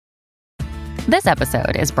This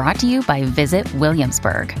episode is brought to you by Visit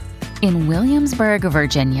Williamsburg. In Williamsburg,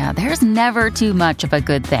 Virginia, there's never too much of a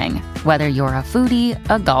good thing. Whether you're a foodie,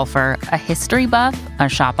 a golfer, a history buff, a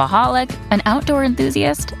shopaholic, an outdoor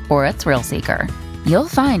enthusiast, or a thrill seeker, you'll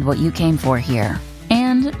find what you came for here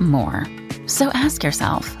and more. So ask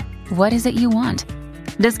yourself, what is it you want?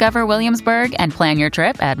 Discover Williamsburg and plan your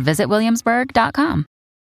trip at visitwilliamsburg.com.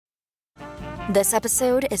 This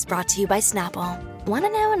episode is brought to you by Snapple. Want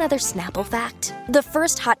to know another Snapple fact? The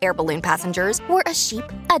first hot air balloon passengers were a sheep,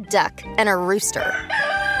 a duck, and a rooster.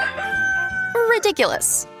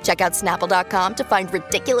 Ridiculous. Check out Snapple.com to find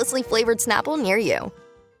ridiculously flavored Snapple near you.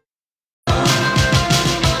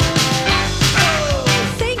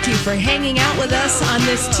 Thank you for hanging out with us on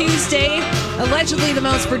this Tuesday, allegedly the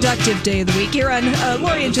most productive day of the week. You're on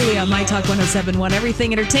Lori and Julie on My Talk 1071,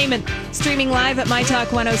 Everything Entertainment, streaming live at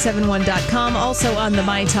MyTalk1071.com, also on the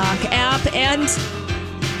My Talk app. And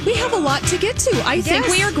we have a lot to get to. I think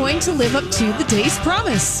we are going to live up to the day's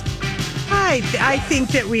promise. I think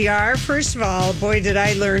that we are. First of all, boy, did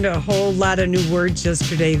I learn a whole lot of new words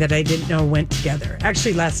yesterday that I didn't know went together.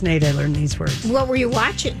 Actually, last night I learned these words. What were you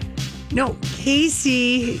watching? No,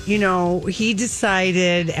 Casey, he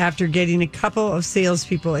decided after getting a couple of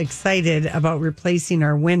salespeople excited about replacing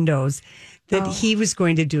our windows that he was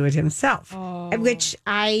going to do it himself. Which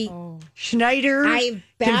Schneider I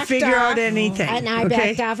can figure out anything. And I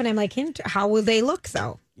backed off and I'm like, how will they look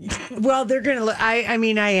though? Well, they're going to look. I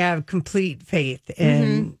have complete faith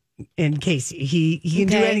in Casey. He can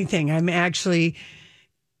do anything.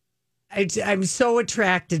 I'm so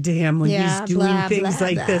attracted to him when he's doing things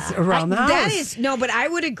like this around the house. But I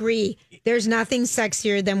would agree. There's nothing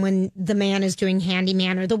sexier than when the man is doing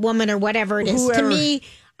handyman or the woman or whatever it is. To me,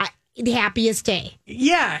 the happiest day.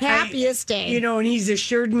 Yeah. Happiest day. And he's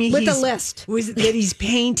assured me with a list that he's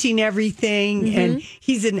painting everything and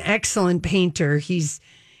he's an excellent painter. He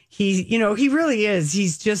really is.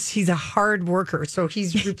 He's a hard worker. So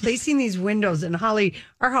he's replacing these windows. And Holly,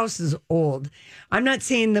 our house is old. I'm not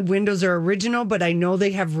saying the windows are original, but I know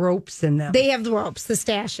they have ropes in them. They have the ropes, the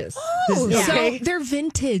stashes. Oh, so they're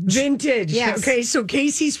vintage. Vintage. Yes. Okay, so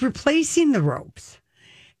Casey's replacing the ropes.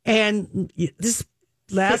 And this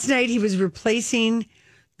last night he was replacing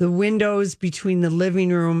the windows between the living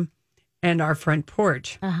room and our front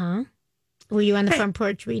porch. Uh-huh. Were you on the front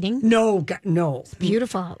porch reading? No. It's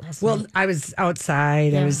beautiful out last night. Well, I was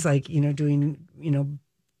outside. Yeah. I was doing,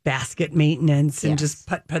 basket maintenance and just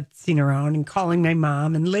putzing around and calling my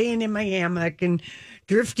mom and laying in my hammock and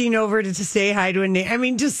drifting over to say hi to a neighbor. I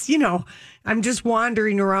mean, I'm just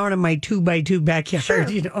wandering around in my 2x2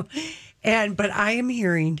 backyard, but I am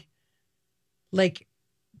hearing like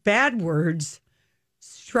bad words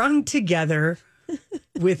strung together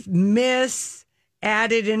with Miss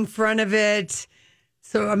added in front of it.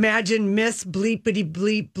 So imagine Miss Bleepity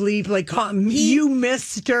Bleep Bleep, like call him you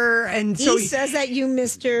Mister, and so he says that you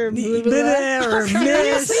Mister or Miss.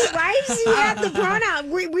 Why does he have the pronoun?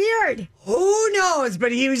 Weird. Who knows?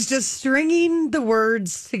 But he was just stringing the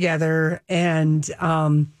words together, and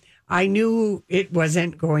I knew it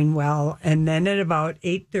wasn't going well. And then at about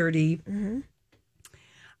 8:30.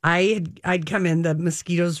 I'd come in. The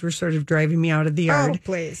mosquitoes were sort of driving me out of the yard. Oh,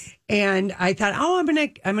 please! And I thought, I'm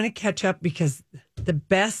gonna catch up because the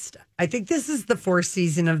best. I think this is the fourth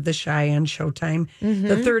season of The Chi on Showtime.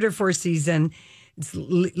 The third or fourth season. It's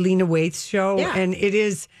Lena Waithe's show, and it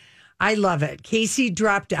is. I love it. Casey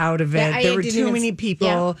dropped out of it. There were too many people.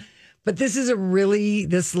 Yeah. But this is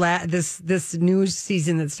this new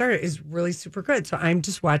season that started is really super good. So I'm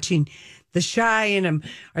just watching The Chi, and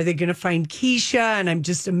are they going to find Keisha? And I'm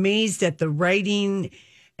just amazed at the writing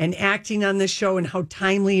and acting on this show and how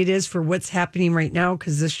timely it is for what's happening right now,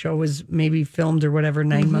 because this show was maybe filmed or whatever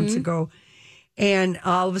 9 months ago. And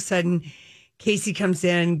all of a sudden, Casey comes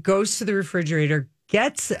in, goes to the refrigerator,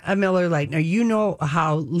 gets a Miller Lite. Now, you know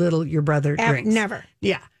how little your brother drinks. Never.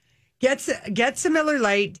 Yeah. Gets a Miller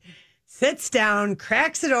Lite, sits down,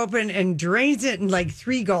 cracks it open, and drains it in like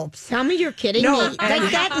 3 gulps. Tell me you're kidding me.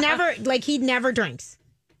 That never, he never drinks.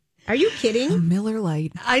 Are you kidding? A Miller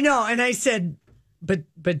Lite. I know. And I said, but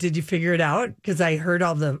did you figure it out? Because I heard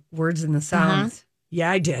all the words and the sounds.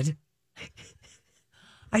 Yeah, I did.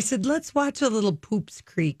 I said, let's watch a little Poops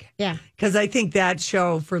Creek. Yeah. Because I think that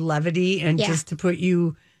show for levity and just to put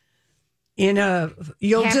you in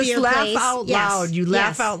you'll happier just laugh place. out loud. You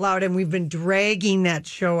laugh out loud. And we've been dragging that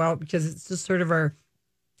show out because it's just sort of our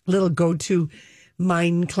little go-to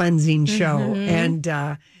mind cleansing show.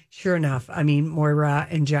 And sure enough, I mean, Moira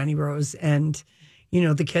and Johnny Rose and,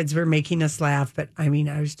 the kids were making us laugh. But I mean,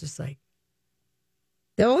 I was just like,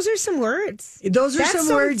 Those are some words. Those are That's some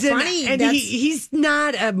so words. funny. And he's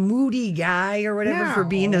not a moody guy or whatever for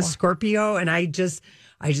being a Scorpio. And I just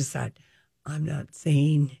thought, I'm not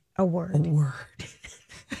saying a word.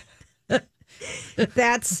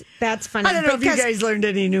 That's funny. I don't know if you guys learned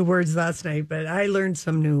any new words last night, but I learned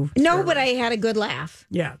some new. No, but I had a good laugh.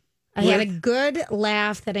 Yeah. I had a good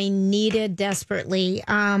laugh that I needed desperately.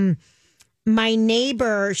 My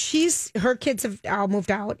neighbor, her kids have all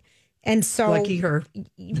moved out. And so, lucky her.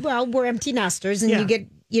 Well, we're empty nesters, and you get,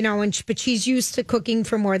 but she's used to cooking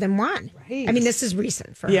for more than one. Right. I mean, this is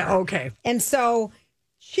recent for her. Yeah, okay. And so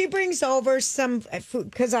she brings over some food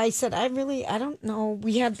because I said, I don't know.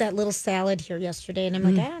 We had that little salad here yesterday, and I'm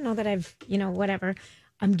like, I don't know that I've, whatever.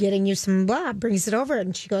 I'm getting you some blah, brings it over.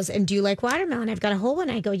 And she goes, and do you like watermelon? I've got a whole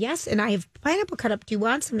one. I go, yes. And I have pineapple cut up. Do you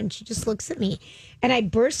want some? And she just looks at me. And I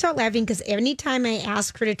burst out laughing because anytime I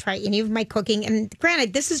ask her to try any of my cooking, and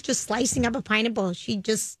granted, this is just slicing up a pineapple, she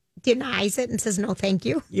just denies it and says, no, thank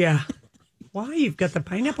you. Yeah. Why? You've got the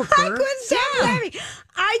pineapple core? I couldn't stop laughing.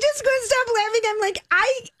 I just couldn't stop laughing. I'm like,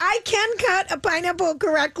 I can cut a pineapple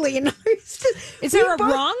correctly. And is there a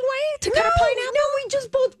wrong way to cut a pineapple? No, we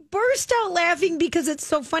just both burst out laughing because it's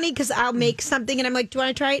so funny because I'll make something and I'm like, do you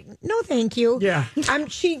want to try it? No, thank you. Yeah.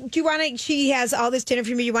 She has all this dinner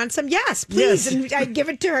for me. You want some? Yes, please. Yes. And I give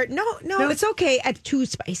it to her. No, it's okay. It's too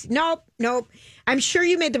spicy. Nope. I'm sure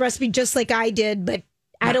you made the recipe just like I did, but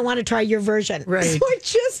I don't want to try your version. Right. So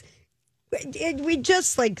we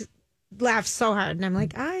just like laughed so hard, and I'm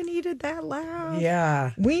like, I needed that laugh.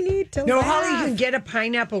 Yeah, we need to. No, laugh. Holly can get a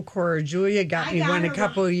pineapple core. Julia got me one a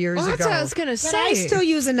couple of years ago. That's what I was gonna say. But I still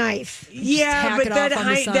use a knife. Yeah, but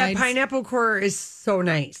that pineapple core is so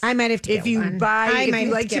nice. I might have to if you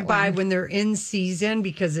like to buy when they're in season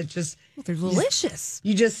because it just they're delicious.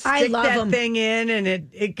 You just stick that thing in, and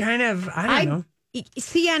it kind of I don't know.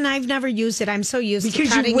 See, and I've never used it. I'm so used to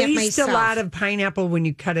because cutting you it waste myself. a lot of pineapple when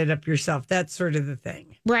you cut it up yourself. That's sort of the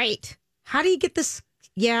thing, right? How do you get this?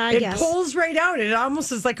 Yeah, I guess it pulls right out. It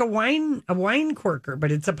almost is like a wine corker,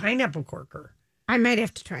 but it's a pineapple corker. I might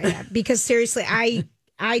have to try that because seriously, I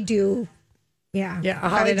do. Yeah.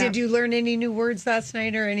 Holly, did you learn any new words last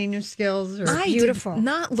night or any new skills? I beautiful. did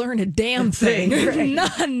not learn a damn thing.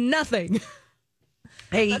 Right. Nothing.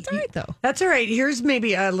 Hey, that's all right, though. That's all right. Here's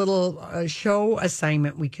maybe a little show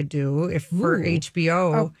assignment we could do for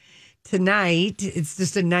HBO tonight. It's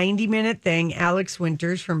just a 90-minute thing. Alex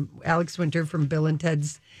Winter from Bill and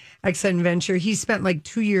Ted's Excellent Adventure. He spent like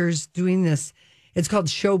 2 years doing this. It's called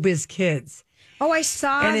Showbiz Kids. Oh, I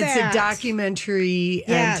saw that. And it's a documentary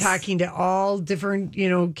and talking to all different,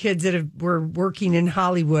 kids that were working in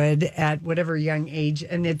Hollywood at whatever young age.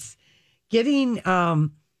 And it's getting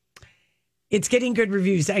good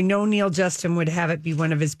reviews. I know Neil Justin would have it be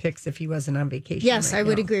one of his picks if he wasn't on vacation. Yes, I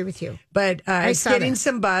would agree with you. But it's getting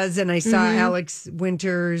some buzz, and I saw Alex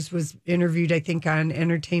Winters was interviewed, I think, on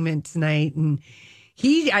Entertainment Tonight, and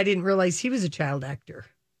I didn't realize he was a child actor.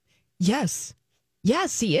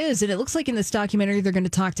 Yes, he is. And it looks like in this documentary, they're going to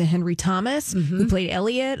talk to Henry Thomas, who played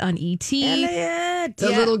Elliot on E.T. Elliot! The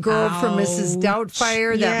little girl from Mrs.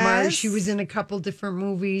 Doubtfire. She was in a couple different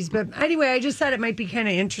movies. But anyway, I just thought it might be kind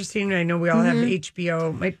of interesting. I know we all have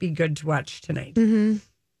HBO. It might be good to watch tonight. Mm-hmm.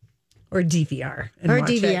 Or DVR. And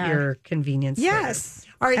watch at your convenience. Yes.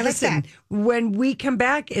 Later. All right, listen. When we come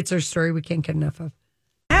back, it's our story we can't get enough of.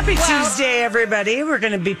 Happy Tuesday, everybody. We're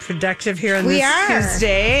going to be productive here on this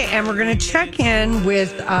Tuesday, and we're going to check in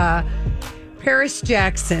with Paris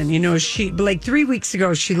Jackson. She 3 weeks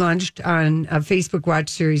ago, she launched on a Facebook Watch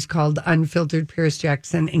series called Unfiltered Paris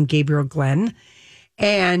Jackson and Gabriel Glenn.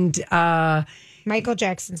 And Michael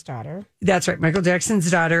Jackson's daughter. That's right, Michael Jackson's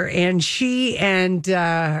daughter. And she and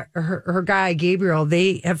her guy, Gabriel,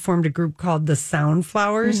 they have formed a group called the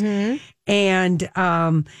Soundflowers. Mm-hmm.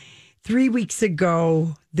 And 3 weeks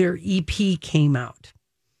ago, their EP came out.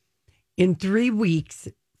 In 3 weeks,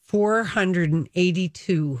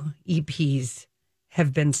 482 EPs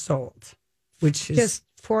have been sold, which is just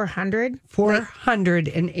 400?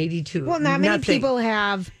 482. Well, not many people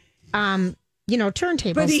have,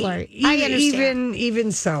 turntables. But I understand.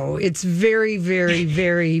 Even so, it's very, very,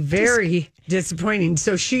 very, very disappointing.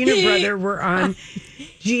 So she and her brother were on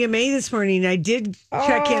GMA this morning. I did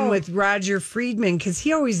check in with Roger Friedman because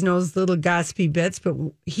he always knows little gossipy bits, but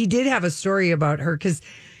he did have a story about her because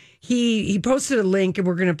he posted a link, and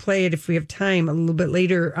we're going to play it if we have time a little bit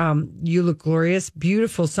later. You Look Glorious,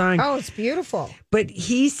 beautiful song. Oh, it's beautiful. But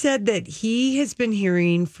he said that he has been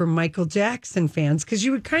hearing from Michael Jackson fans, because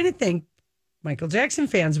you would kind of think Michael Jackson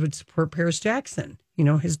fans would support Paris Jackson,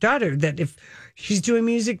 his daughter, that if she's doing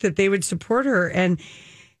music that they would support her. And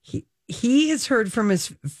he has heard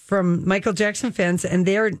from Michael Jackson fans, and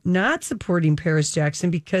they're not supporting Paris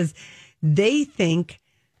Jackson because they think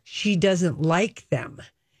she doesn't like them.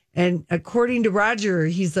 And according to Roger,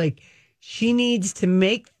 he's like, she needs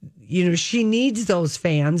to she needs those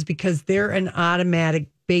fans because they're an automatic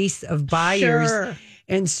base of buyers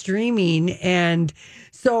and streaming. And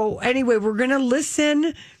so anyway, we're going to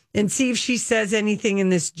listen and see if she says anything in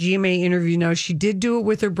this GMA interview. Now, she did do it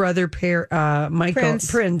with her brother, Prince,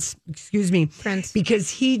 because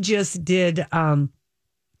he just did,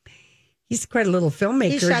 he's quite a little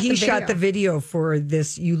filmmaker. He shot the video for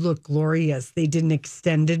this You Look Glorious. They did an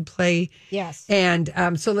extended play. Yes. And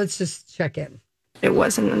so let's just check in. It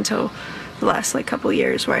wasn't until the last couple of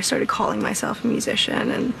years where I started calling myself a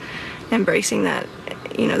musician and embracing that,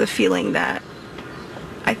 the feeling that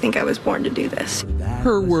I think I was born to do this.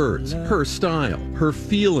 Her words, her style, her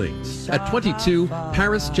feelings. At 22,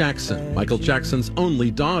 Paris Jackson, Michael Jackson's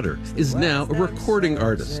only daughter, is now a recording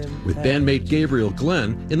artist with bandmate Gabriel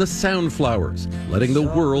Glenn in the Soundflowers, letting the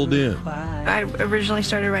world in. I originally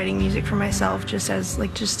started writing music for myself just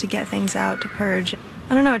to get things out, to purge.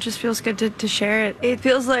 I don't know, it just feels good to share it. It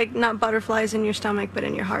feels like not butterflies in your stomach, but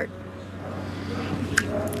in your heart.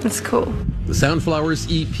 It's cool. The Soundflowers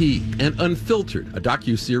EP and Unfiltered, a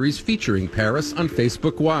docuseries featuring Paris on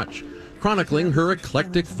Facebook Watch, chronicling her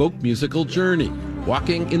eclectic folk musical journey,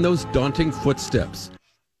 walking in those daunting footsteps.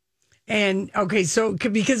 And okay, so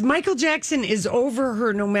because Michael Jackson is over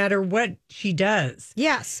her no matter what she does.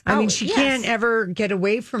 Yes. I mean, she can't ever get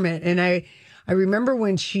away from it. And I remember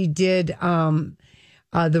when she did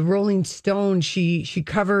the Rolling Stone, she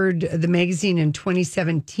covered the magazine in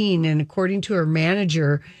 2017. And according to her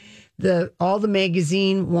manager, all the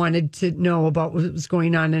magazine wanted to know about what was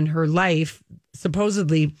going on in her life,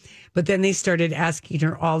 supposedly, but then they started asking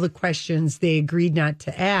her all the questions they agreed not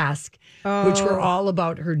to ask, which were all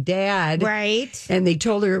about her dad. Right. And they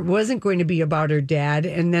told her it wasn't going to be about her dad.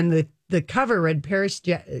 And then the cover read Paris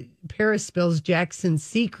spills Jackson's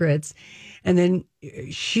secrets. And then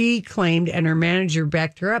she claimed, and her manager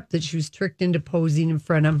backed her up, that she was tricked into posing in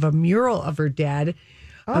front of a mural of her dad.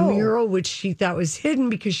 A mural which she thought was hidden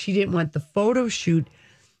because she didn't want the photo shoot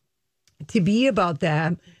to be about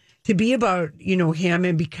that, to be about, him.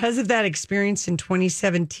 And because of that experience in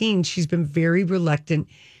 2017, she's been very reluctant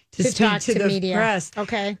to speak to the media. Press.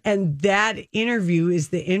 Okay. And that interview is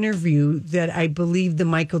the interview that I believe the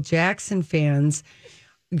Michael Jackson fans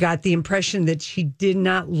got the impression that she did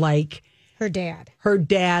not like her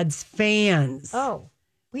dad's fans. Oh,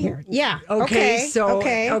 weird. Yeah. Okay.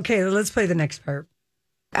 Okay. Let's play the next part.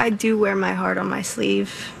 I do wear my heart on my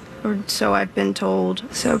sleeve, or so I've been told,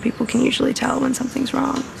 so people can usually tell when something's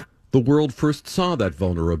wrong. The world first saw that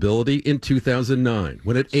vulnerability in 2009,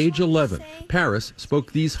 when at age 11, Paris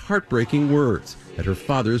spoke these heartbreaking words at her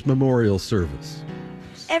father's memorial service.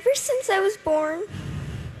 Ever since I was born,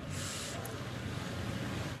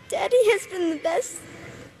 Daddy has been the best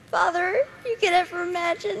father you could ever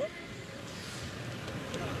imagine.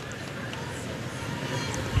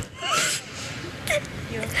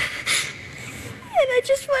 And I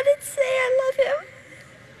just wanted to say I love him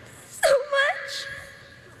so much.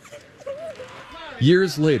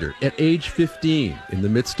 Years later, at age 15, in the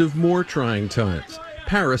midst of more trying times,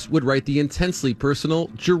 Paris would write the intensely personal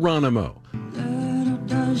Geronimo. Little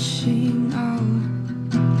does she know,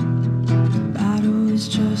 battle is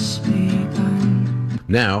just begun.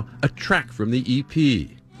 Now, a track from the EP.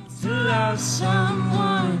 To love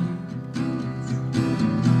someone,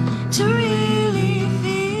 to really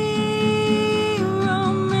feel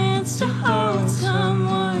romance, to hold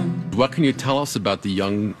someone. What can you tell us about the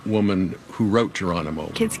young woman who wrote Geronimo?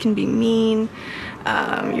 Kids can be mean.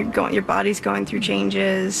 Your body's going through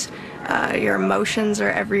changes. Your emotions are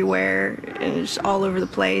everywhere and it's all over the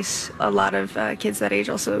place. A lot of kids that age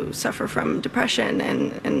also suffer from depression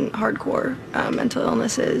and hardcore mental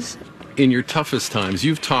illnesses. In your toughest times,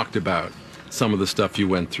 you've talked about some of the stuff you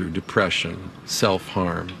went through, depression,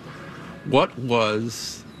 self-harm. What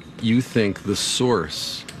was, you think, the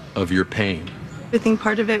source of your pain? I think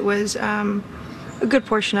part of it was, a good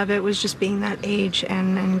portion of it was just being that age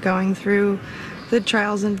and going through the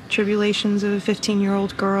trials and tribulations of a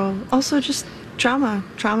 15-year-old girl. Also just trauma.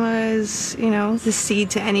 Trauma is, the seed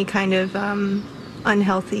to any kind of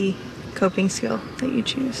unhealthy coping skill that you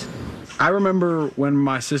choose. I remember when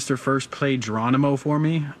my sister first played Geronimo for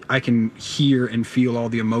me, I can hear and feel all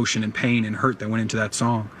the emotion and pain and hurt that went into that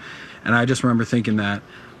song. And I just remember thinking that,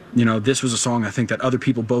 this was a song I think that other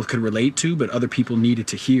people both could relate to, but other people needed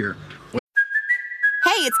to hear.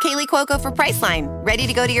 Hey, it's Kaylee Cuoco for Priceline. Ready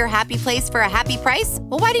to go to your happy place for a happy price?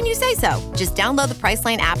 Well, why didn't you say so? Just download the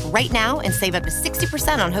Priceline app right now and save up to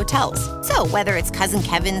 60% on hotels. So whether it's Cousin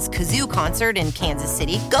Kevin's Kazoo Concert in Kansas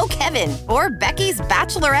City, go Kevin, or Becky's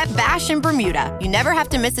Bachelorette Bash in Bermuda, you never have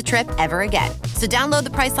to miss a trip ever again. So download the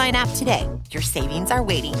Priceline app today. Your savings are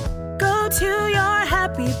waiting. Go to your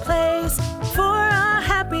happy place for a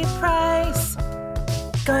happy price.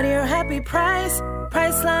 Go to your happy price,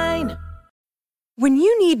 Priceline. When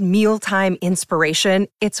you need mealtime inspiration,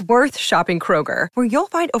 it's worth shopping Kroger, where you'll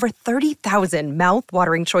find over 30,000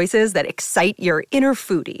 mouth-watering choices that excite your inner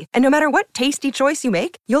foodie. And no matter what tasty choice you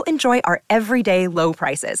make, you'll enjoy our everyday low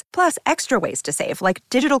prices, plus extra ways to save, like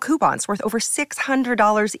digital coupons worth over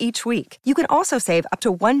 $600 each week. You can also save up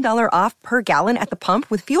to $1 off per gallon at the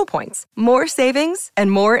pump with fuel points. More savings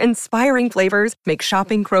and more inspiring flavors make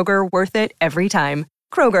shopping Kroger worth it every time.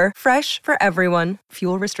 Kroger, fresh for everyone.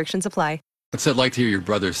 Fuel restrictions apply. What's it like to hear your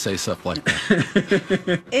brothers say stuff like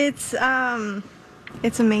that?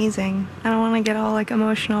 It's amazing. I don't want to get all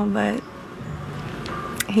emotional, but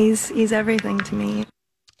he's everything to me.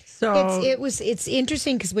 So it's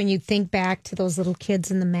interesting because when you think back to those little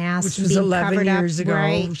kids in the mask, which was 11 years ago.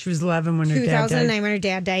 Right? She was 11 when her dad died. 2009 when her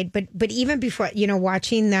dad died. But even before,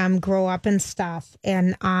 watching them grow up and stuff,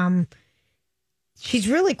 and she's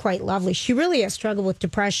really quite lovely. She really has struggled with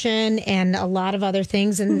depression and a lot of other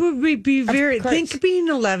things. And think being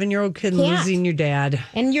an 11-year-old kid losing your dad.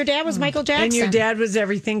 And your dad was Michael Jackson. And your dad was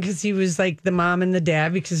everything because he was like the mom and the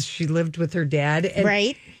dad because she lived with her dad. And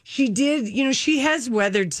right. She did, she has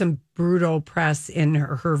weathered some brutal press in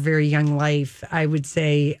her very young life, I would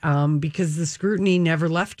say, because the scrutiny never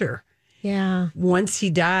left her. Yeah. Once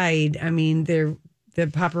he died, the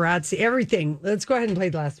paparazzi, everything. Let's go ahead and play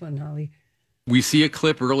the last one, Holly. We see a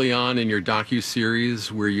clip early on in your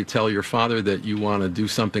docuseries where you tell your father that you want to do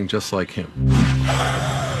something just like him.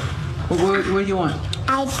 What do you want?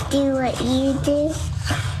 I do what you do.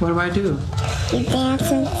 What do I do? You dance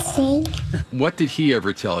and sing. What did he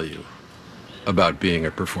ever tell you about being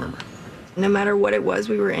a performer? No matter what it was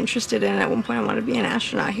we were interested in, at one point I wanted to be an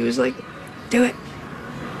astronaut. He was like, do it.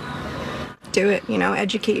 Do it,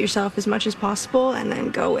 educate yourself as much as possible and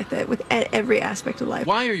then go with it with every aspect of life.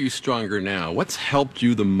 Why are you stronger now? What's helped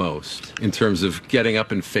you the most in terms of getting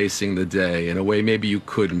up and facing the day in a way maybe you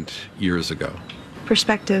couldn't years ago?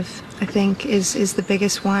 Perspective, I think, is the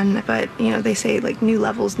biggest one. But, they say new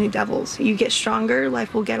levels, new devils. You get stronger,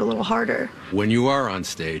 life will get a little harder. When you are on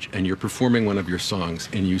stage and you're performing one of your songs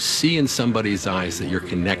and you see in somebody's eyes that you're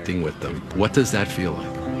connecting with them, what does that feel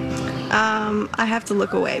like? I have to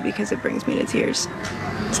look away because it brings me to tears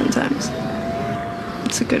sometimes.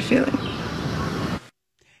 It's a good feeling.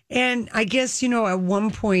 And I guess, at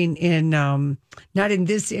one point in, not in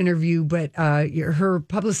this interview, but her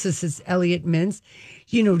publicist is Elliot Mintz.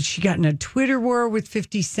 She got in a Twitter war with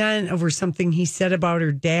 50 Cent over something he said about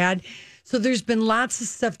her dad. So there's been lots of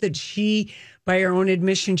stuff that she, by her own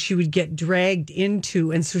admission, she would get dragged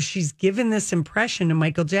into. And so she's given this impression to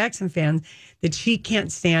Michael Jackson fans that she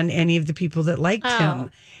can't stand any of the people that liked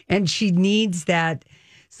him. And she needs that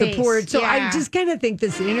support. So I just kind of think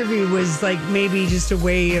this interview was maybe just a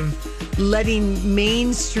way of letting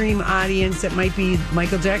mainstream audience that might be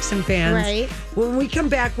Michael Jackson fans. Right. When we come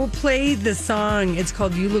back, we'll play the song. It's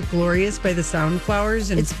called You Look Glorious by the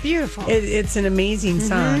Soundflowers. And it's beautiful. It's an amazing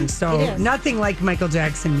song. So nothing like Michael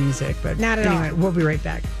Jackson music, but not at all. We'll be right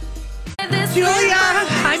back. Julia,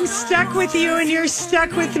 I'm stuck with you and you're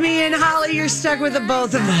stuck with me, and Holly, you're stuck with the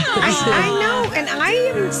both of us. I know, and I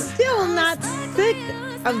am still not sick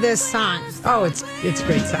of this song. Oh, it's a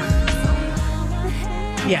great song.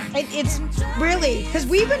 Yeah. It's really, because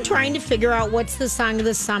we've been trying to figure out what's the song of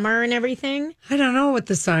the summer and everything. I don't know what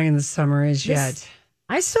the song of the summer is yet.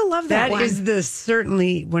 I still love that one. That is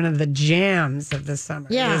certainly one of the jams of the summer.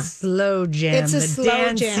 Yeah. The slow jam. It's a slow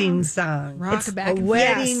dancing jam. song. Rock it's back a and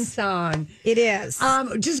wedding yes. song. It is.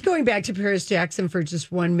 Just going back to Paris Jackson for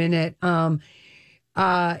just 1 minute. In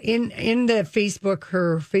the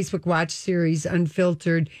her Facebook Watch series,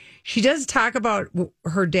 Unfiltered, she does talk about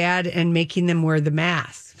her dad and making them wear the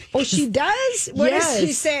mask. Oh, she does? What does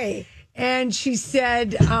she say? And she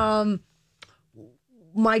said,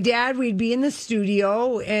 my dad, we'd be in the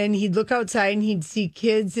studio and he'd look outside and he'd see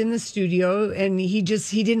kids in the studio, and he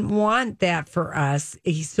didn't want that for us.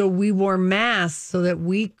 So we wore masks so that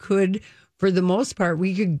we could, for the most part,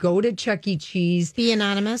 we could go to Chuck E. Cheese. Be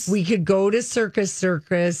anonymous. We could go to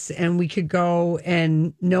Circus, and we could go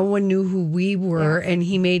and no one knew who we were, and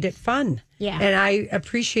he made it fun. Yeah. And I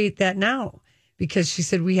appreciate that now, because she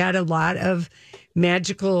said we had a lot of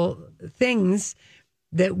magical things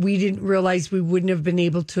that we didn't realize we wouldn't have been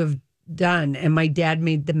able to have done, and my dad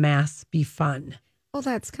made the mass be fun. Oh,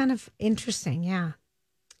 that's kind of interesting. Yeah.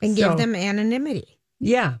 And So- give them anonymity.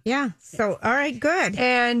 Yeah. Yeah. So, all right, good.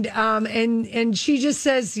 And she just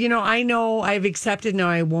says, I know I've accepted now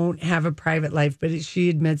I won't have a private life, but she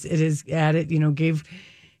admits it is added,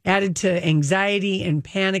 added to anxiety and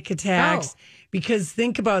panic attacks. Because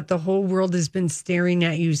think about the whole world has been staring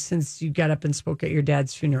at you since you got up and spoke at your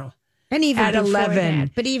dad's funeral. And even at before 11.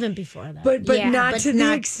 that. But even before that. But Yeah, not to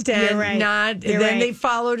the extent. You're right. Then right. they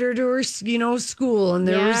followed her to her, school, and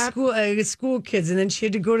there were school kids, and then she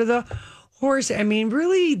had to go to the horse. I mean,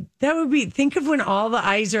 really, that would be. Think of when all the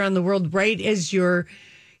eyes are on the world, right as you're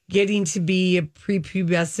getting to be a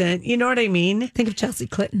prepubescent. You know what I mean? Think of Chelsea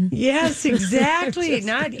Clinton. Yes, exactly.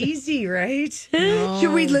 Not easy, right? No.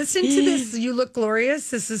 Should we listen to this? You Look Glorious.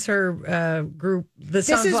 This is her group, the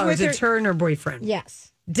Sunflowers. It's her and her boyfriend. Yes.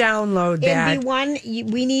 Download that.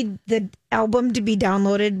 We need the album to be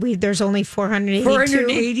downloaded. There's only 482.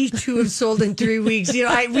 482 have sold in 3 weeks.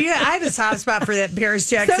 I had a soft spot for that Paris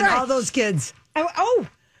Jackson, all those kids. Oh,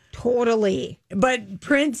 totally. But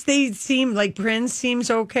Prince seems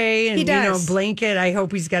okay. And, He does. Blanket, I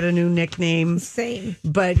hope he's got a new nickname. Same.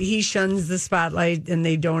 But he shuns the spotlight and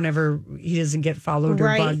he doesn't get followed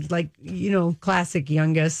or bugged. Like, classic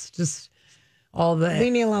youngest, just all the.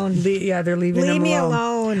 Leave me alone. They're leaving him alone. Leave me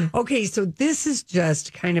alone. Okay, so this is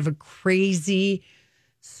just kind of a crazy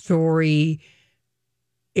story.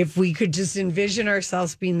 If we could just envision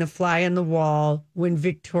ourselves being the fly on the wall when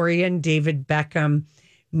Victoria and David Beckham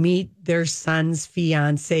meet their son's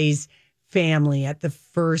fiance's family at the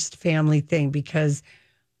first family thing, because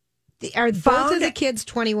are both of the kids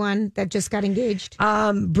 21 that just got engaged?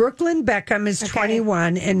 Brooklyn Beckham is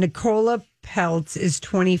 21 and Nicola Peltz is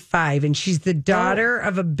 25, and she's the daughter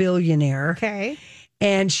of a billionaire. Okay.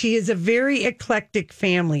 And she is a very eclectic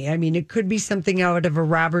family. I mean, it could be something out of a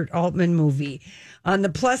Robert Altman movie. On the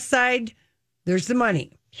plus side, there's the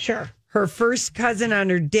money. Sure. Her first cousin on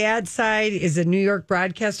her dad's side is a New York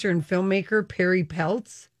broadcaster and filmmaker, Perry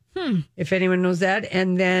Peltz, if anyone knows that.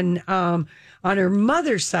 And then on her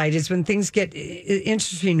mother's side is when things get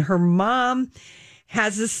interesting. Her mom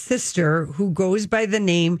has a sister who goes by the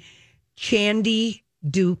name Chandy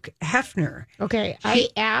Duke Hefner. Okay, I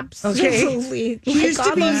absolutely like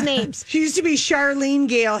all those names. She used to be Charlene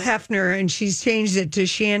Gale Hefner, and she's changed it to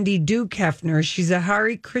Shandy Duke Hefner. She's a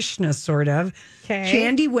Hare Krishna, sort of. Okay.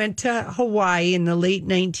 Shandy went to Hawaii in the late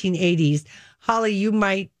 1980s. Holly, you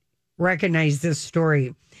might recognize this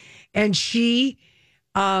story. And she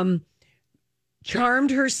charmed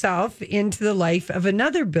herself into the life of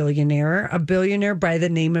another billionaire, a billionaire by the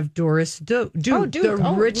name of Doris Duke,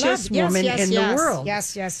 the richest woman in the world.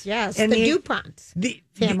 Yes. And the DuPont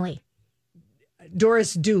family.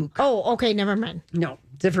 Doris Duke. Oh, okay, never mind. No,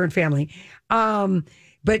 different family.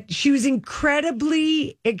 But she was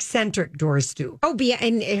incredibly eccentric, Doris Duke. Oh,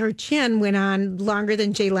 and her chin went on longer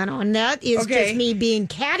than Jay Leno, and that is just me being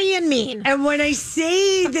catty and mean. And when I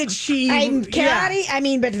say that I'm catty,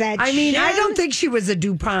 I don't think she was a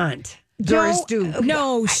DuPont. Doris Duke.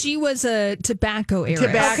 No, she was a tobacco heiress.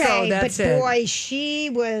 Tobacco, that's it. Boy,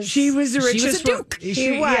 she was the richest. She was a Duke.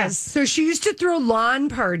 She was. Yes. So she used to throw lawn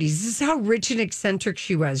parties. This is how rich and eccentric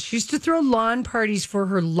she was. She used to throw lawn parties for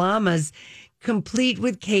her llamas, complete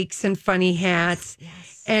with cakes and funny hats.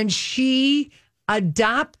 Yes. And she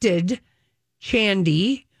adopted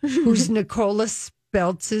Chandy, who's Nicola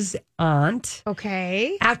Peltz's aunt.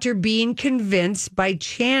 Okay. After being convinced by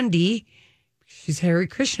Chandy, she's Hare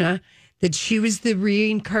Krishna, that she was the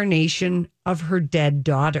reincarnation of her dead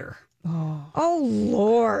daughter. Oh,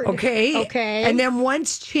 Lord. Okay. Okay. And then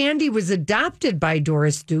once Chandy was adopted by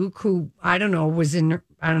Doris Duke, who I don't know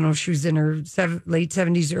if she was in her late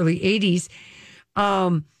 70s, early 80s.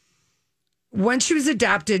 Once she was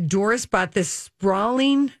adopted, Doris bought this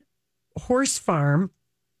sprawling horse farm.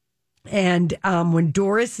 And when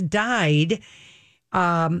Doris died,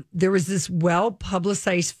 there was this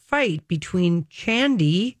well-publicized fight between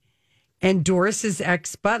Chandy and Doris's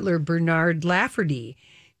ex-butler, Bernard Lafferty.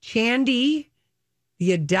 Chandy,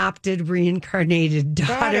 the adopted reincarnated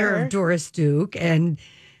daughter of Doris Duke, and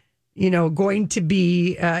going to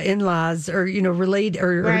be in-laws or related,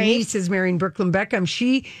 or her niece is marrying Brooklyn Beckham.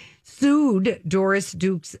 She sued Doris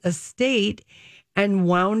Duke's estate and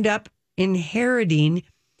wound up inheriting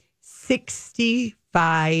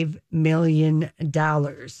 $65 million.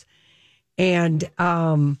 And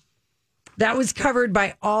that was covered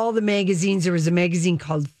by all the magazines. There was a magazine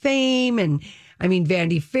called Fame and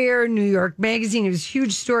Vanity Fair, New York Magazine. It was a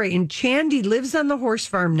huge story. And Chandy lives on the horse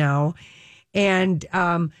farm now. And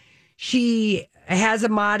she has a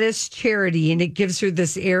modest charity, and it gives her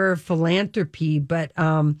this air of philanthropy. But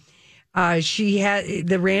She had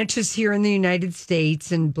the ranch is here in the United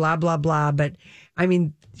States and blah, blah, blah. But I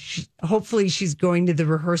mean, hopefully she's going to the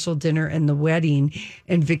rehearsal dinner and the wedding,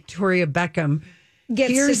 and Victoria Beckham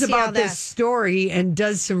hears about this story and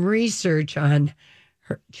does some research on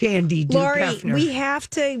her, Chandy Duke Lori, Hefner. we have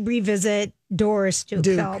to revisit Doris Duke.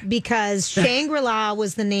 Though, because Shangri-La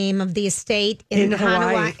was the name of the estate in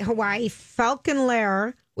Hawaii. Falcon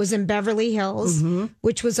Lair was in Beverly Hills,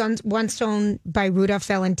 which was once owned by Rudolph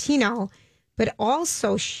Valentino. But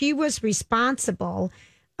also, she was responsible.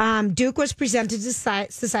 Duke was presented to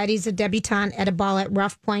Society as a debutante at a ball at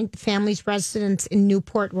Rough Point, the family's residence in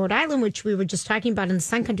Newport, Rhode Island, which we were just talking about in the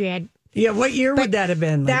Sun Country. What year would that have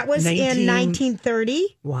been? That was in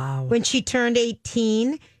 1930. Wow. When she turned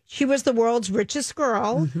 18. She was the world's richest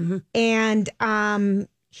girl. And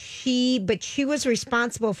she was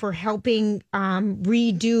responsible for helping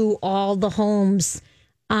redo all the homes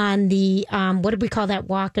on the, what did we call that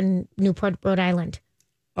walk in Newport, Rhode Island?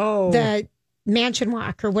 Oh. The Mansion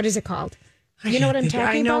Walk, or what is it called? You know what I'm talking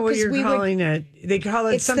about? I know what you're calling it. They call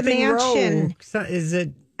it something row. Is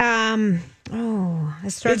it?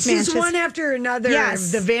 Historic it's just one after another.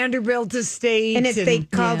 Yes. The Vanderbilt estate. And they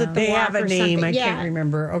called it the They walk have a or name. something. I can't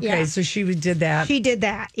remember. Okay, so she did that. She did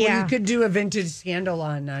that, Well, you could do a vintage scandal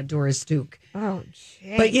on Doris Duke. Oh,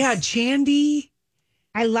 jeez. But yeah, Chandy.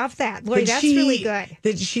 I love that. Lori, that's really good.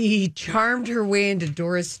 That she charmed her way into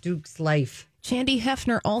Doris Duke's life. Chandy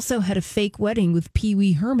Hefner also had a fake wedding with Pee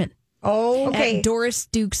Wee Herman. Oh, okay. At Doris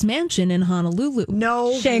Duke's mansion in Honolulu.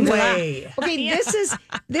 No way. Okay, this is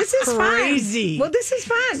crazy. Fun. Well, this is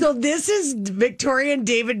fun. So this is Victoria and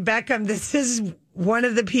David Beckham. This is one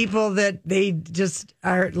of the people that they just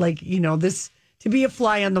are like, this to be a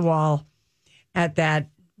fly on the wall at that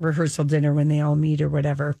rehearsal dinner when they all meet or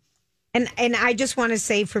whatever. And I just want to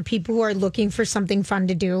say for people who are looking for something fun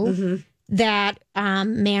to do, that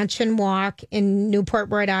Mansion Walk in Newport,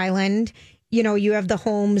 Rhode Island. You have the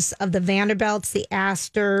homes of the Vanderbilts, the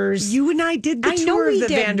Astors. You and I did the tour of the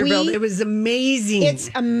Vanderbilt. It was amazing. It's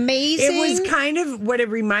amazing. It was kind of what it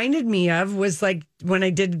reminded me of was like when I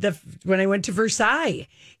went to Versailles.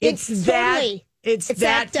 It's that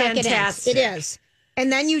fantastic. It is.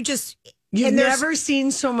 And then you've never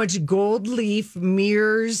seen so much gold leaf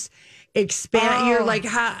mirrors expand. You're like,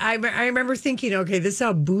 I remember thinking, okay, this is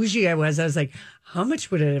how bougie I was. I was like, how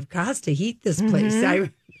much would it have cost to heat this place?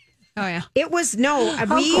 Oh, yeah. It was, how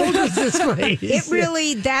cold is this place?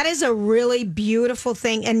 That is a really beautiful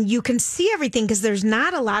thing. And you can see everything because there's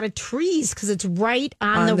not a lot of trees because it's right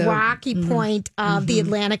on the rocky point of the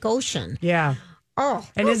Atlantic Ocean. Yeah. Oh.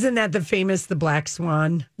 And isn't that the Black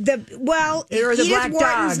Swan? Edith Black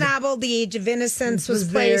Wharton's Dog. novel, The Age of Innocence, was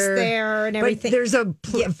placed there and everything. But there's a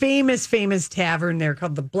famous tavern there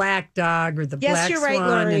called the Black Dog or the Black Swan. Right,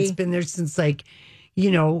 Lori. It's been there since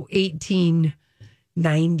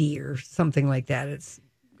 1890 or something like that. It's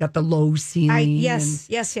got the low ceiling. Yes.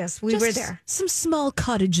 We were there. Some small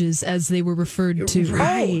cottages, as they were referred to.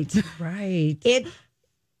 Right.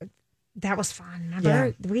 That was fun.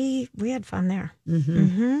 Remember? Yeah. We had fun there.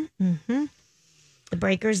 The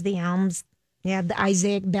Breakers, the Elms. Yeah, the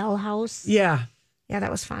Isaac Bell House. Yeah. Yeah,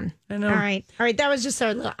 that was fun. I know. All right. That was just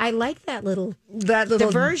our little. I like that little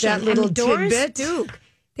diversion. That little Doris tidbit. Duke.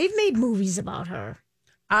 They've made movies about her.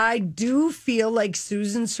 I do feel like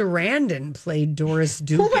Susan Sarandon played Doris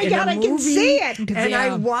Duke. Oh my God, I can see it. And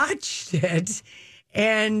I watched it.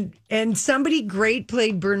 And somebody great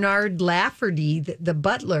played Bernard Lafferty, the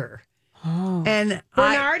butler. Oh. And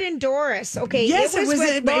Bernard and Doris. Okay. Yes, it was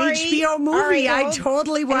an HBO movie. I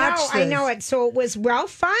totally watched I know it. So it was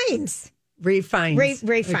Ralph Fiennes. Ray Fiennes.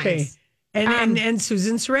 Ray Fiennes. Okay. And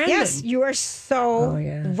Susan Sarandon. Yes, you are so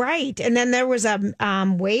right. And then there was a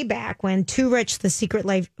way back when Too Rich, The Secret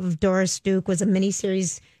Life of Doris Duke was a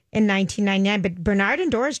miniseries in 1999. But Bernard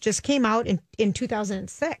and Doris just came out in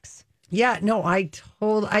 2006. Yeah, no,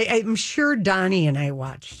 I'm sure Donnie and I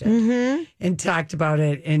watched it and talked about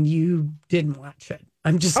it, and you didn't watch it.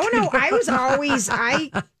 I'm just. Oh no, I was always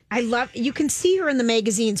I love. You can see her in the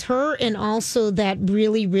magazines. Her and also that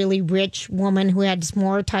really really rich woman who had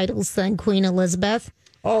more titles than Queen Elizabeth.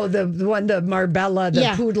 Oh, the Marbella,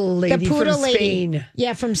 the poodle lady from Spain.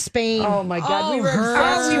 Yeah, from Spain. Oh my God, we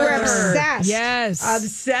were obsessed. Yes,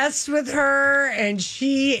 obsessed with her, and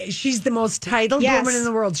she's the most titled woman in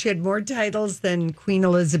the world. She had more titles than Queen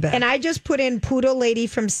Elizabeth. And I just put in poodle lady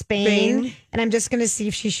from Spain. And I'm just going to see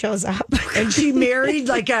if she shows up. And she married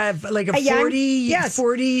like a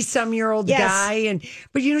 40 some year old guy,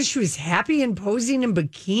 but she was happy and posing in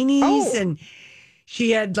bikinis and.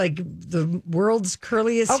 She had like the world's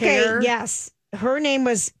curliest hair. Yes. her name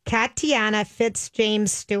was Katiana Fitzjames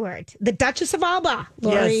Stewart, the Duchess of Alba.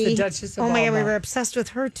 Lori. Yes, the Duchess of Alba. Oh my God, we were obsessed with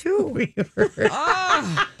her too. We were.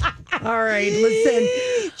 All right,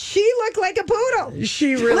 listen. She looked like a poodle.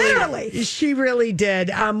 She really did.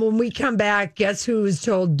 When we come back, guess who was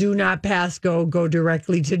told do not pass go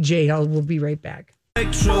directly to jail? We'll be right back.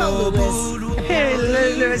 Hello, Louis. Hey,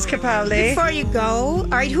 Louis Capaldi. Before you go, all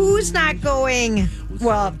right, who's not going?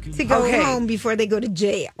 Well, to go home before they go to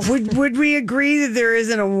jail. Would we agree that there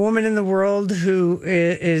isn't a woman in the world who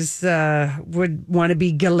is would want to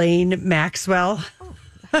be Ghislaine Maxwell?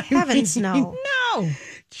 Heavens, no. No.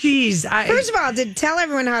 Jeez. First of all, tell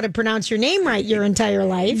everyone how to pronounce your name right your entire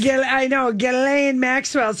life. I know, Ghislaine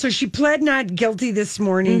Maxwell. So she pled not guilty this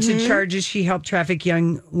morning to charges she helped traffic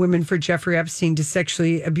young women for Jeffrey Epstein to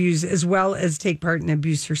sexually abuse as well as take part in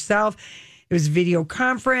abuse herself. It was video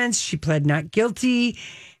conference. She pled not guilty.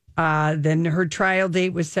 Then her trial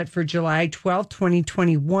date was set for July 12th,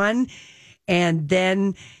 2021. And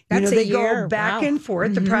then, they go back and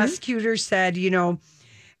forth. The prosecutor said, the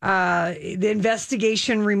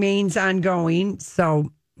investigation remains ongoing,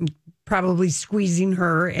 so probably squeezing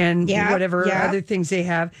her and whatever other things they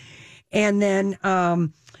have. And then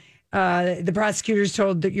the prosecutors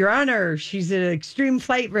told that, Your Honor, she's at extreme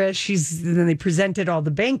flight risk. Then they presented all the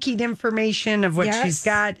banking information of what she's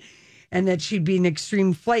got, and that she'd be an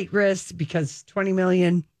extreme flight risk because 20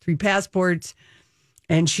 million, 3 passports,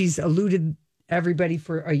 and she's eluded everybody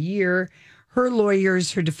for a year. Her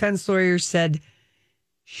defense lawyers said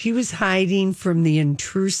she was hiding from the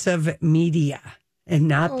intrusive media and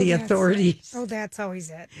not the authorities. That's always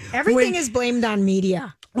it. Everything is blamed on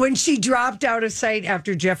media. When she dropped out of sight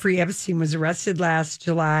after Jeffrey Epstein was arrested last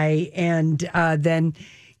July, and then,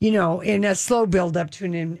 in a slow build-up to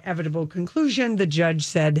an inevitable conclusion, the judge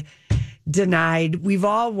said, denied. We've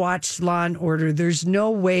all watched Law and Order. There's no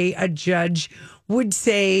way a judge would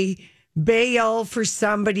say bail for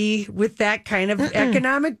somebody with that kind of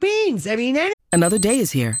economic means. I mean, Another day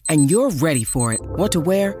is here, and you're ready for it. What to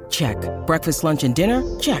wear? Check. Breakfast, lunch, and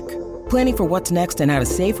dinner? Check. Planning for what's next and how to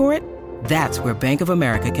save for it? That's where Bank of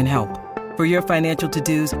America can help. For your financial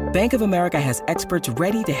to-dos, Bank of America has experts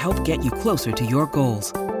ready to help get you closer to your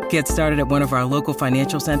goals. Get started at one of our local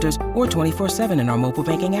financial centers or 24/7 in our mobile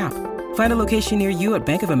banking app. Find a location near you at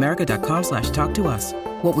bankofamerica.com/talktous.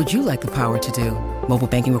 What would you like the power to do? Mobile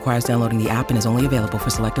banking requires downloading the app and is only available for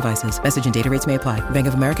select devices. Message and data rates may apply. Bank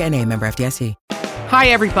of America N.A., member FDIC. Hi,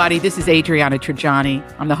 everybody. This is Adriana Trajani.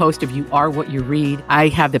 I'm the host of You Are What You Read. I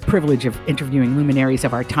have the privilege of interviewing luminaries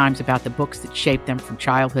of our times about the books that shaped them from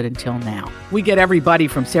childhood until now. We get everybody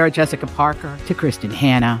from Sarah Jessica Parker to Kristen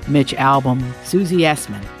Hanna, Mitch Albom, Susie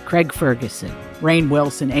Essman, Craig Ferguson, Rainn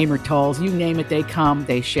Wilson, Amor Tolls, you name it, they come,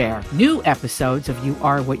 they share. New episodes of You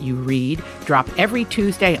Are What You Read drop every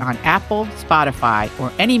Tuesday on Apple, Spotify, or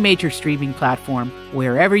any major streaming platform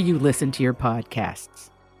wherever you listen to your podcasts.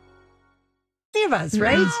 Of us,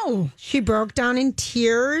 right? No. She broke down in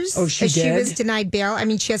tears. Oh, she did? She was denied bail. I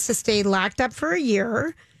mean, she has to stay locked up for a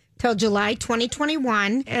year till July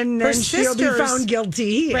 2021. And then she'll be found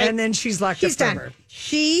guilty, and then she's locked up forever.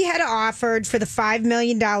 She had offered for the $5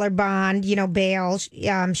 million bond, bail. She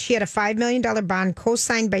had a $5 million bond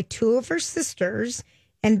co-signed by 2 of her sisters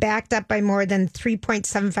and backed up by more than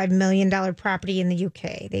 $3.75 million property in the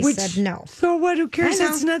UK. They said no. So what? Who cares?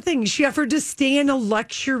 It's nothing. She offered to stay in a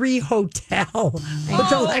luxury hotel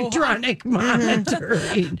with electronic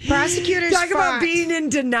monitoring. Prosecutors talk about being in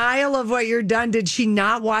denial of what you're done. Did she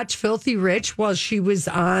not watch Filthy Rich while she was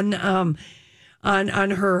on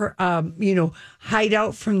her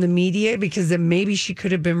hideout from the media? Because then maybe she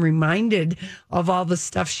could have been reminded of all the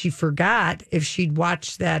stuff she forgot if she'd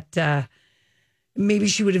watched that. Maybe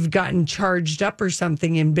she would have gotten charged up or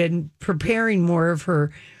something and been preparing more of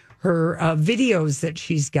her videos that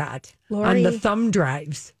she's got on the thumb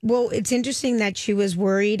drives. Well, it's interesting that she was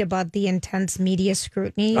worried about the intense media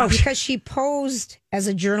scrutiny because she posed as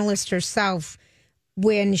a journalist herself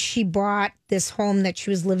when she bought this home that she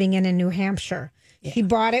was living in New Hampshire. Yeah. She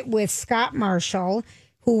bought it with Scott Marshall,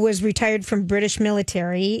 who was retired from British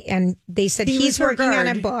military, and they said he's working on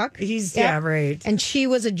a book. Right. And she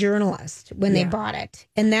was a journalist when they bought it.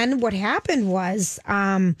 And then what happened was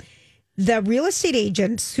the real estate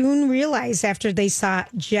agent soon realized after they saw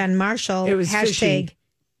Jen Marshall, it was hashtag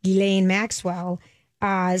Ghislaine Maxwell,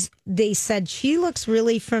 they said she looks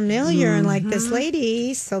really familiar and like this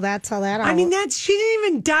lady. So that's how that. I mean, she didn't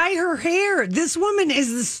even dye her hair. This woman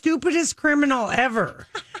is the stupidest criminal ever.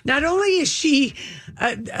 Not only is she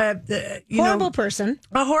a horrible person,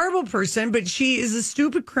 but she is a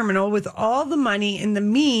stupid criminal with all the money and the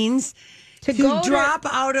means to drop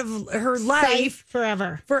out of her life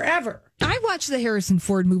forever. I watched the Harrison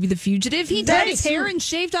Ford movie, The Fugitive. He dyed his hair and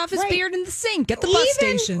shaved off his beard in the sink at the bus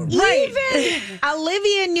station. Even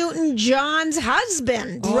Olivia Newton-John's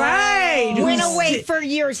husband went away for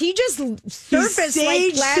years. He just surfaced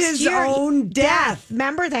like last his year. own death.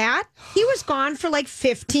 Remember that? He was gone for like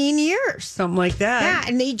 15 years. Something like that. Yeah,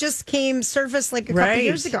 and he just surfaced like a couple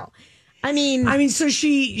years ago. I mean, so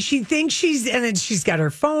she thinks and then she's got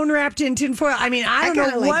her phone wrapped in tinfoil. I mean, I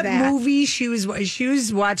don't know what movie she was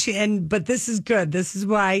watching, but this is good. This is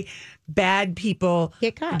why bad people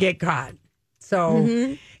get caught.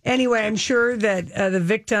 So anyway, I'm sure that the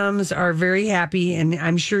victims are very happy, and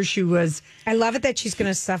I'm sure she was. I love it that she's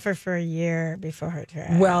going to suffer for a year before her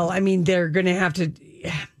trial. Well, I mean, they're going to have to.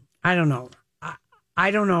 I don't know.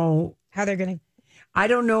 I don't know how they're going to. I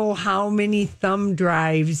don't know how many thumb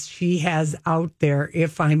drives she has out there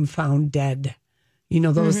if I'm found dead. You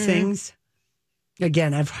know those things?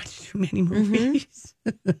 Again, I've watched too many movies.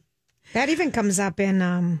 That even comes up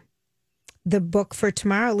in the book for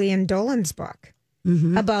tomorrow, Leon Dolan's book,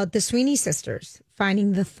 about the Sweeney sisters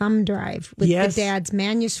finding the thumb drive with the dad's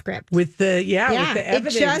manuscript. With the with the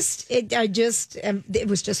evidence. It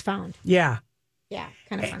was just found. Yeah. Yeah,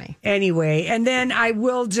 kind of funny. Anyway, and then I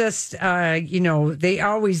will just, they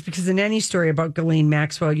always, because in any story about Ghislaine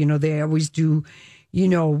Maxwell, they always do,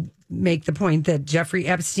 make the point that Jeffrey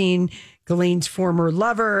Epstein, Ghislaine's former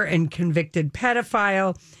lover and convicted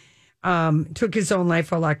pedophile, took his own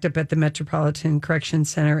life while locked up at the Metropolitan Correction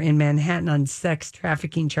Center in Manhattan on sex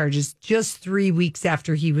trafficking charges just 3 weeks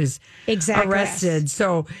after he was arrested.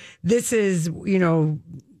 So this is,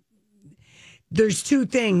 there's two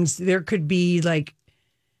things. There could be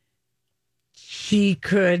she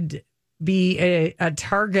could be a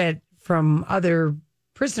target from other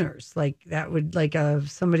prisoners. That would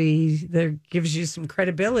somebody that gives you some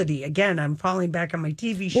credibility. Again, I'm falling back on my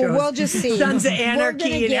TV shows. Well, we'll just see. Sons of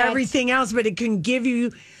Anarchy and everything else, but it can give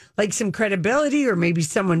you some credibility, or maybe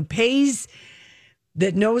someone pays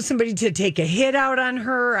that knows somebody to take a hit out on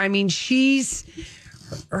her. I mean,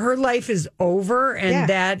 her life is over, and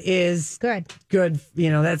that is good.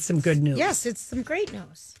 That's some good news. Yes, it's some great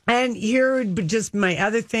news. And here would be just my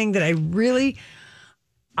other thing that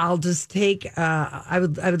I'll just take. I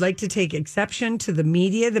would like to take exception to the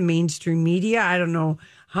media, the mainstream media. I don't know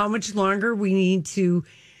how much longer we need to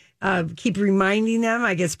keep reminding them.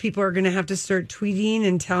 I guess people are going to have to start tweeting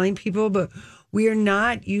and telling people, but we are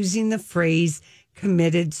not using the phrase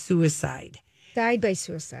committed suicide. Died by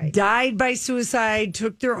suicide,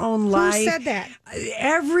 took their own life. Who said that?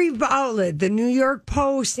 Every outlet, the New York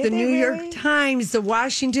Post, the New York Times, the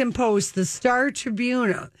Washington Post, the Star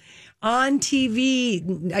Tribune, on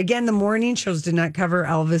TV. Again, the morning shows did not cover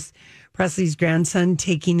Elvis Presley's grandson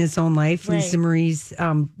taking his own life. Right. Lisa Marie's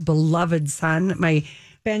beloved son. My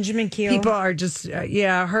Benjamin Keel. People are just,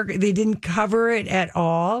 they didn't cover it at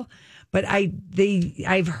all. But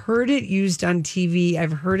I've heard it used on TV.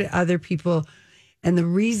 I've heard it other people. And the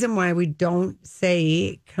reason why we don't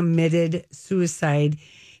say committed suicide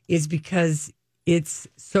is because it's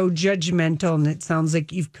so judgmental, and it sounds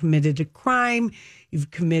like you've committed a crime,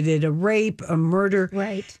 you've committed a rape, a murder.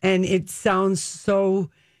 Right. And it sounds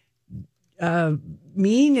so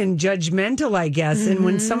mean and judgmental, I guess. And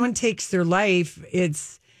when someone takes their life,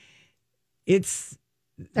 it's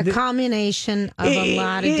a culmination of a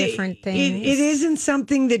lot of different things. It isn't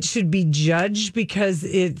something that should be judged because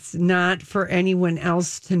it's not for anyone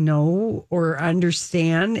else to know or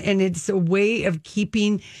understand. And it's a way of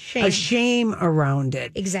keeping a shame around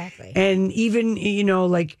it. Exactly. And even, even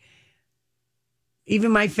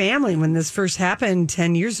my family, when this first happened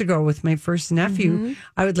 10 years ago with my first nephew,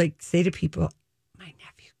 I would say to people, my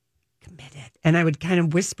nephew committed. And I would kind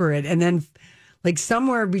of whisper it. And then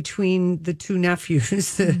somewhere between the two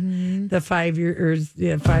nephews, the 5 years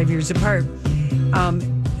apart,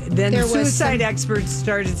 then the suicide experts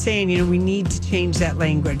started saying, we need to change that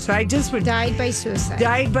language. So I just would... Died by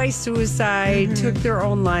suicide, took their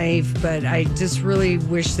own life, but I just really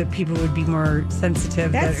wish that people would be more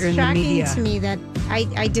sensitive that are in the media. That's shocking to me that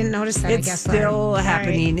I didn't notice that, It's still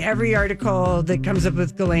happening. Right. Every article that comes up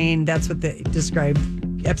with Ghislaine, that's what they describe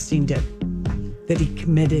Epstein did. That he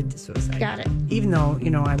committed suicide. Got it. Even though,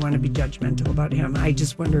 I want to be judgmental about him, I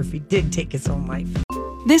just wonder if he did take his own life.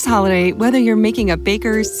 This holiday, whether you're making a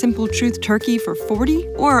Baker's Simple Truth turkey for 40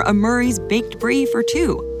 or a Murray's Baked Brie for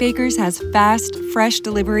 2, Baker's has fast, fresh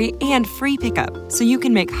delivery and free pickup, so you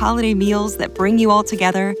can make holiday meals that bring you all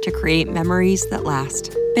together to create memories that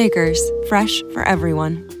last. Baker's, fresh for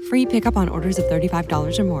everyone. Free pickup on orders of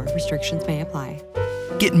 $35 or more. Restrictions may apply.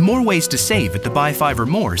 Get more ways to save at the Buy 5 or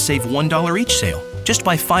More Save $1 each sale. Just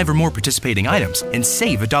buy 5 or more participating items and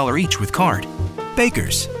save $1 each with card.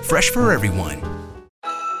 Baker's, fresh for everyone.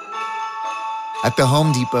 At the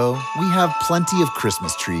Home Depot, we have plenty of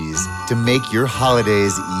Christmas trees to make your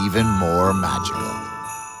holidays even more magical.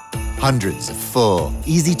 Hundreds of full,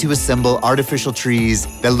 easy-to-assemble artificial trees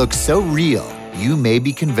that look so real, you may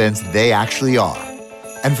be convinced they actually are.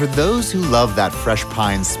 And for those who love that fresh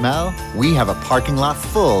pine smell, we have a parking lot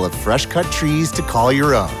full of fresh-cut trees to call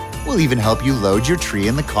your own. We'll even help you load your tree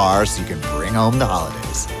in the car so you can bring home the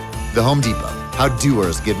holidays. The Home Depot, how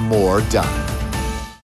doers get more done.